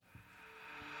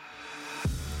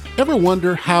Ever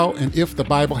wonder how and if the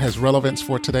Bible has relevance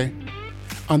for today?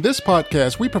 On this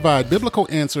podcast, we provide biblical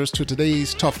answers to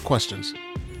today's tough questions.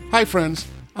 Hi, friends.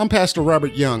 I'm Pastor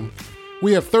Robert Young.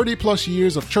 We have 30 plus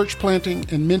years of church planting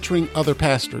and mentoring other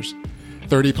pastors,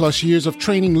 30 plus years of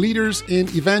training leaders in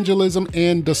evangelism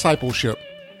and discipleship.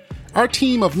 Our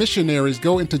team of missionaries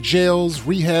go into jails,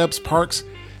 rehabs, parks,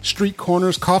 street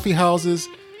corners, coffee houses,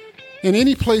 and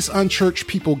any place unchurched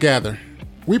people gather.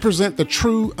 We present the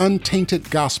true,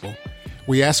 untainted gospel.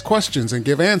 We ask questions and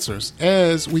give answers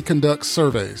as we conduct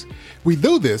surveys. We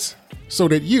do this so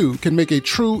that you can make a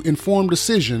true, informed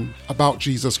decision about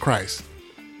Jesus Christ.